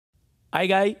Hi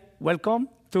guys, welcome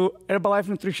to Herbalife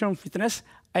Nutrition Fitness.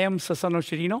 I am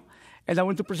nocerino, and I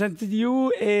want to present to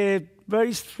you a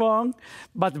very strong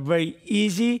but very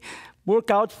easy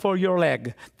workout for your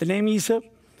leg. The name is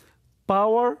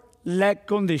Power Leg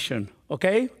Condition.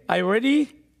 Okay, are you ready?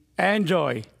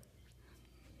 Enjoy.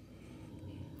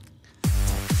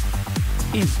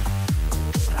 In.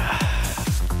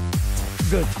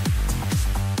 Good.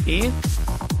 In.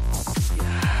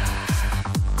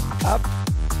 Up.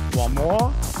 One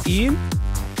more. In.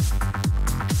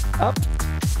 Up.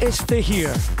 Stay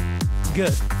here.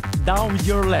 Good. Down with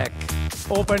your leg.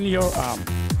 Open your arm.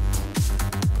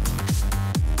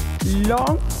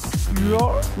 Long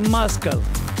your muscle.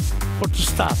 For to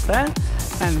start, eh?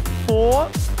 And 4,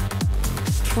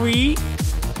 3,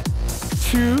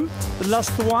 2, the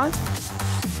last one,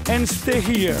 and stay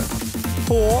here.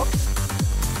 4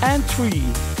 and 3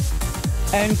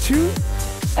 and 2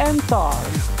 and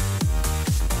turn.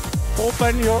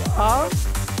 Open your arm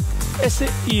as a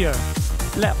ear.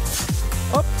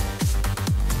 Left. Up.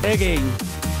 Again.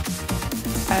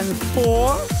 And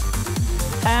 4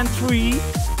 and 3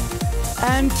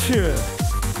 and 2.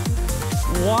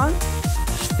 1.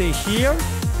 Stay here.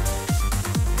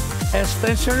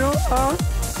 Extension your arm.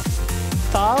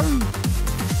 Turn.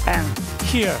 And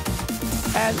here.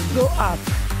 And go up.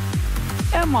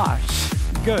 And march.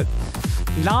 Good.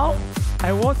 Now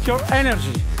I want your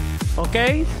energy.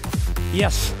 Okay?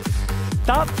 Yes.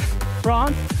 Top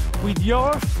front with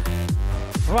your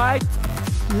right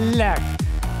leg.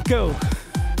 Go.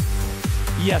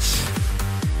 Yes.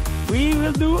 We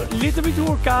will do a little bit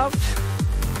workout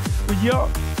with your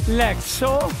legs.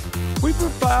 So we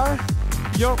prepare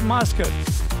your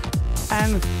muscles.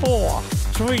 And 4,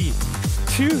 3,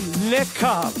 2, leg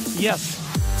up. Yes.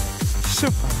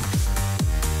 Super.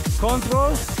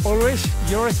 Control always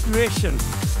your respiration.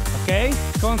 Okay?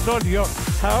 Control your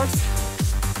heart.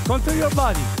 Control your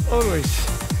body. Always.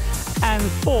 And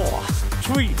 4,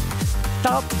 3.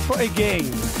 Top again.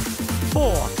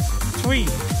 4, 3,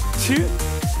 2,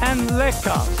 and leg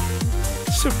up.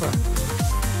 Super.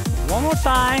 One more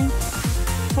time.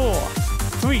 4,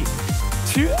 3,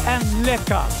 2, and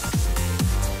leg up.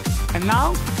 And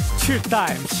now 2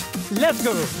 times. Let's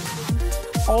go.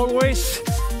 Always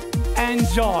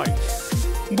enjoy.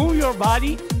 Move your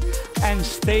body and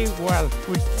stay well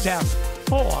with them.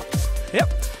 4. Yep.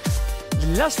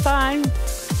 Last time.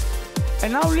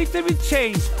 And now a little bit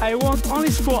change. I want only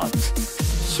squat.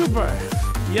 Super.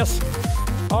 Yes.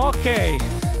 Okay.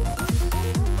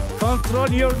 Control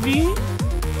your knee.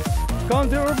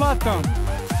 Control your bottom.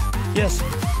 Yes.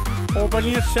 Open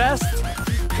your chest.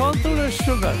 Control your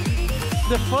shoulder.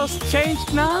 The first change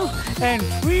now. And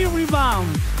 3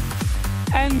 rebound.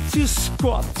 And 2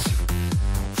 squat.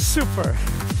 Super.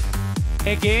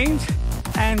 Again.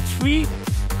 And 3,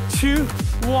 2,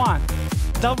 1.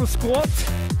 Double squat.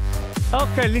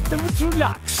 Okay, little bit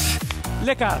relax.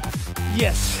 Leg up.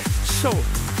 Yes. So,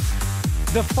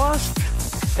 the first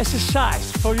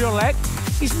exercise for your leg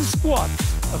is the squat.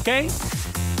 Okay?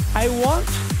 I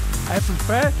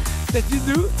prefer that you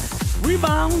do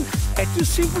rebound and 2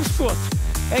 simple squats.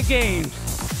 Again.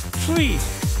 3,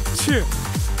 2,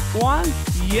 1.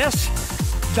 Yes.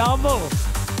 Double.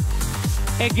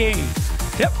 Again.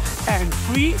 Yep. And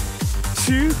 3,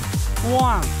 2,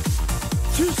 1.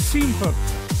 2 simple.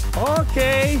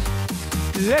 Okay.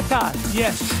 Leg up.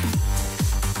 Yes.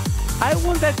 I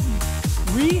want that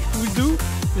we will do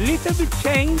little bit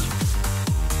change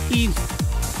in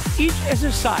each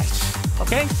exercise.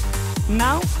 Okay?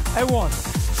 Now I want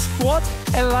squat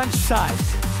and lunge side.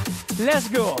 Let's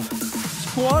go.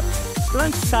 Squat,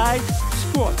 lunge side,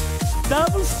 squat.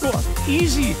 Double squat.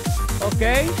 Easy.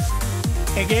 Okay?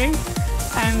 Again.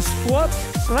 And squat,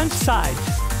 lunge side.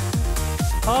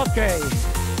 Okay.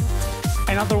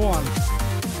 Another one.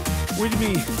 With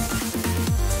me.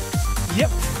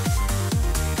 Yep.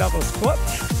 Double squat.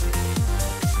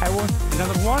 I want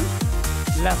another one.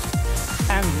 Left.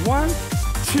 And 1,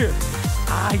 2.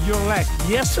 Your leg.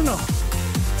 Yes or no?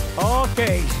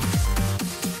 Okay.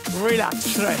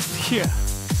 Relax. Rest here.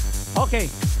 Okay.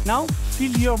 Now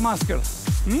feel your muscle.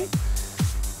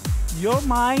 Your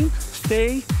mind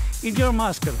stay in your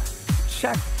muscle.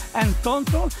 Check and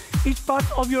control each part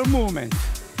of your movement.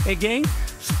 Again,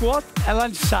 squat and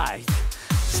lunge side.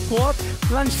 Squat,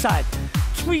 lunge side.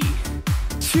 3,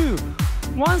 2,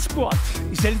 1 squat.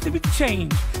 It's a little bit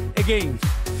change. Again.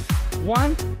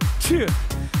 1, 2,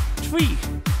 3,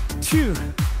 2.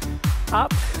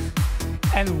 Up.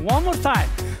 And one more time.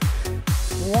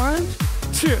 1,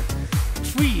 2,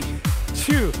 3,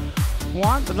 2,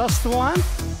 1. The last one.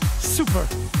 Super.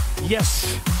 Yes.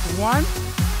 1,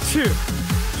 2,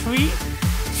 3,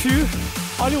 2,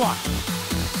 only 1.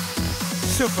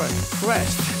 Super,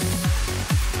 rest.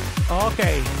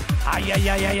 Okay, ay, ay,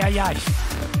 ay, ay, ay, ay.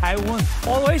 I want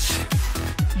always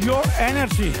your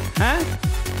energy, huh?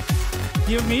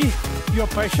 Give me your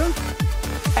passion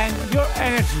and your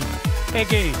energy.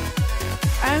 Again,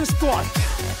 and squat.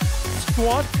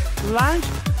 Squat, lunge,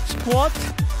 squat,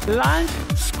 lunge,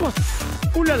 squat.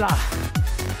 Ooh la la.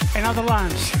 Another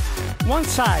lunge. One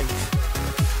side,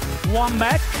 one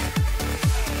back,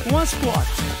 one squat.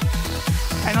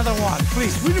 Another one,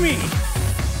 please, with me.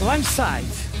 Lunge side,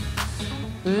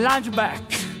 lunge back,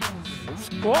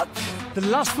 squat, the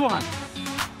last one.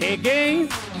 Again,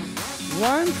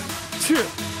 1, 2,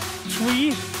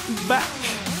 3, back.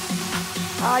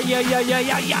 Ay, ay, ay,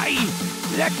 ay, ay, ay.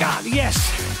 Let go, yes.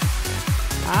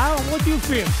 What do you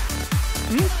feel?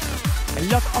 A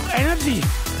lot of energy,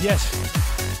 yes.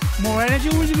 More energy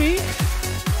with me.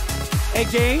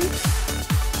 Again,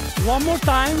 one more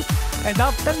time, and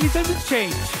after little bit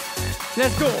change.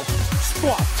 Let's go.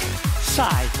 Squat,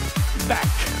 side, back,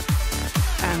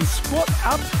 and squat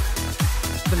up.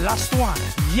 The last one,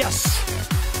 yes.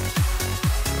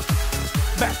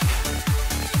 Back.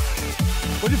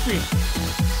 What do you feel?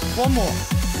 One more.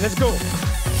 Let's go.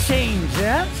 Change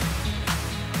that.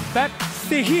 Back.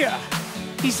 Stay here.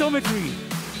 Isometry.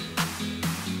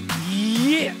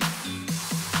 Yeah.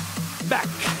 Back.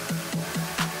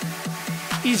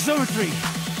 Isometry.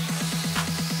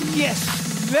 Yes.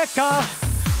 Lekker.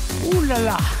 Ooh la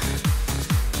la.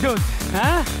 Good.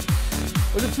 Huh?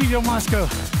 What do you feel your muscle?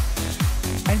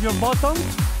 And your bottom?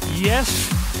 Yes.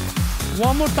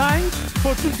 One more time.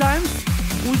 For 2 times.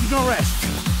 With no rest.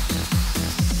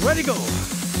 Ready, go.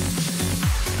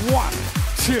 1,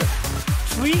 2,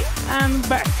 3, and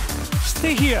back.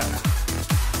 Stay here.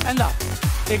 And up.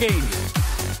 Again.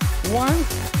 1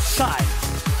 side.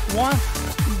 1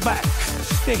 back.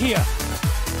 Stay here.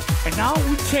 And now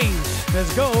we change.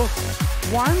 Let's go.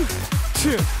 1,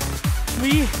 2,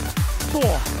 3,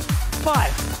 4,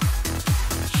 5.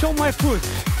 Show my foot.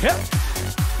 Yep.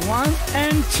 1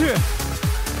 and 2.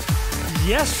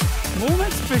 Yes.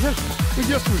 Movement special with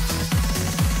your foot.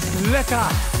 Lekker.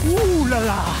 Ooh la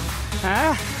la.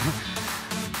 Huh?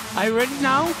 Are you ready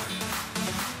now?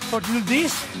 For to do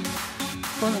this?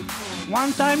 For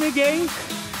 1 time again.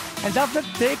 And after,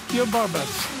 take your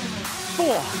barbells.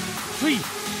 4, 3,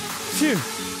 2.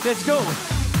 Let's go.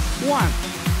 1,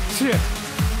 2,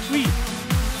 3,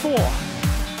 4.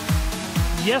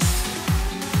 Yes.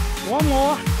 One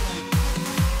more.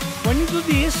 When you do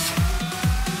this,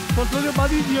 control your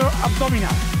body with your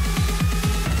abdominal.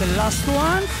 The last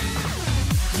one.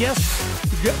 Yes.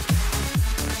 Good.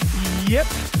 Yep.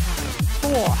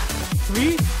 4,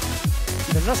 3.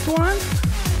 The last one.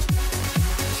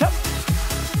 Yep.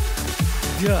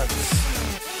 Good.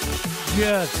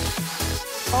 Good.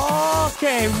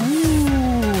 Okay.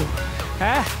 Woo.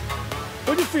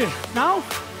 What do you feel? Now,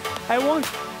 I want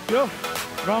your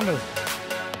rumble.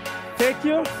 Take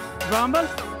your rumble.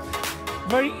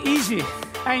 Very easy.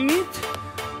 I need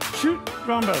 2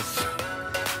 rumbles.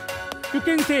 You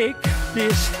can take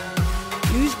this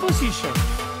in this position.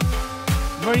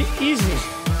 Very easy.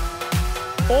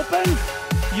 Open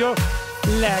your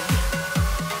leg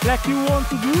like you want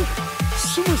to do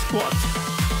sumo squat.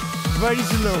 Very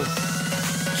slow.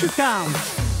 2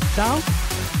 counts. Down.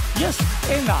 Yes,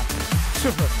 and up.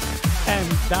 Super. And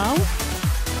down.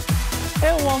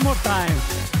 And one more time.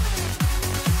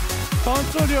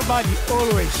 Control your body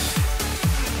always.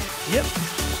 Yep.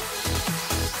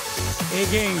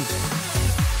 Again.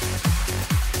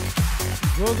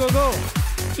 Go, go, go.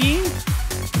 In.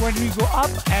 When we go up,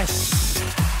 S.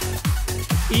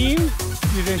 In.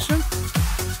 Direction.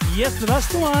 Yes, the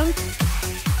last one.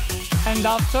 And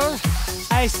after,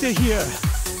 I stay here.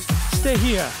 Stay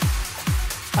here.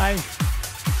 I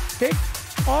take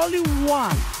only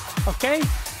 1. Okay?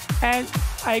 And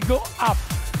I go up.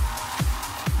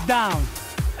 Down.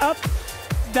 Up.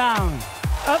 Down.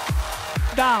 Up.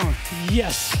 Down.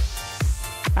 Yes.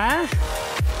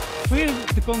 Feel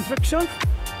the contraction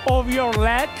of your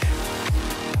leg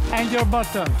and your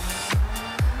bottom.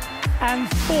 And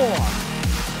 4.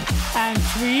 And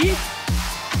 3.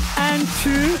 And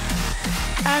 2.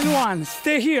 And 1.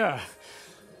 Stay here.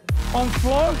 On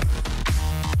floor.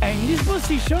 And in this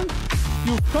position,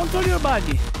 you control your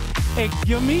body. And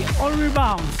give me all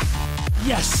rebounds.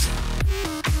 Yes.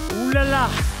 Ooh la la.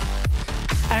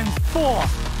 And 4,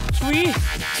 3,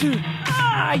 2.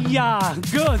 Ah, yeah.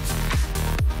 Good.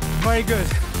 Very good.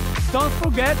 Don't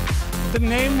forget the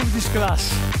name of this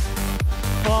class.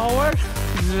 Power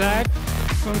leg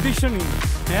conditioning.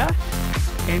 Yeah.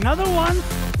 Another one.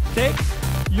 Take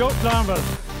your dumbbell.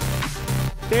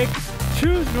 Take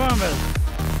 2, normal.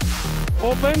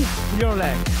 Open your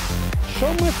leg.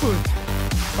 Show my foot,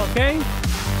 okay?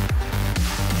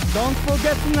 Don't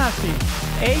forget nothing.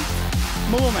 8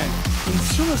 movements in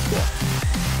sumo squat.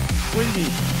 With me,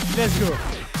 let's go.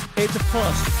 8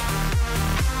 first.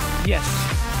 Yes.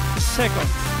 Second.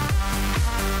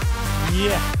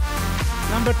 Yeah.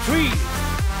 Number 3.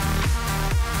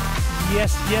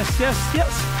 Yes, yes, yes,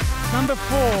 yes. Number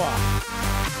 4.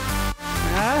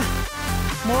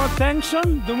 More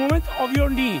attention, the movement of your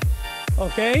knee.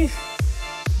 Okay?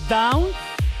 Down.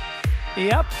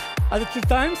 Yep. Other 2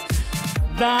 times.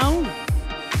 Down.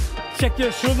 Check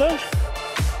your shoulder.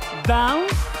 Down.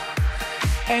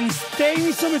 And stay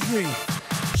in symmetry.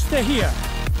 Stay here.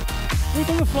 Foot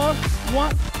on the floor.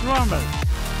 1, normal.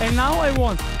 And now I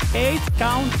want 8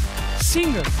 count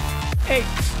single. 8.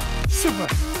 Super.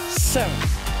 7.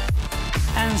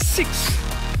 And 6.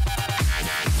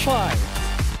 5.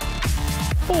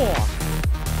 4.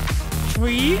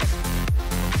 3.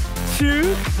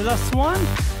 2. The last one.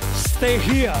 Stay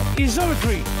here.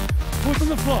 Isometry. Foot on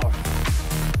the floor.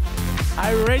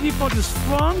 Are you ready for the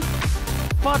strong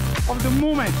part of the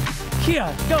movement?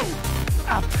 Here, go.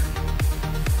 Up.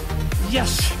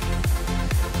 Yes.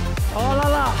 Oh la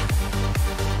la.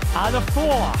 Other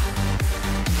 4.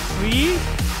 3.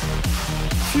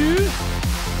 2.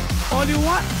 Only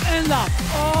 1 and up.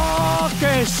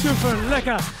 Okay, super.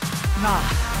 Lekker. Nah,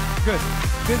 good.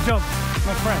 Good job,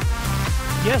 my friend.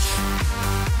 Yes.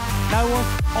 Now I want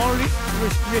only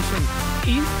respiration.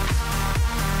 In.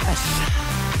 S.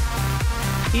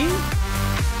 In.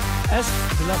 S.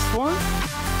 The last one.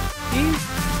 In.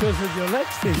 Goes with your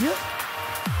legs. Stay here.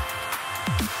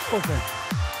 Open.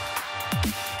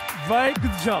 Very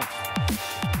good job.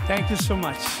 Thank you so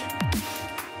much.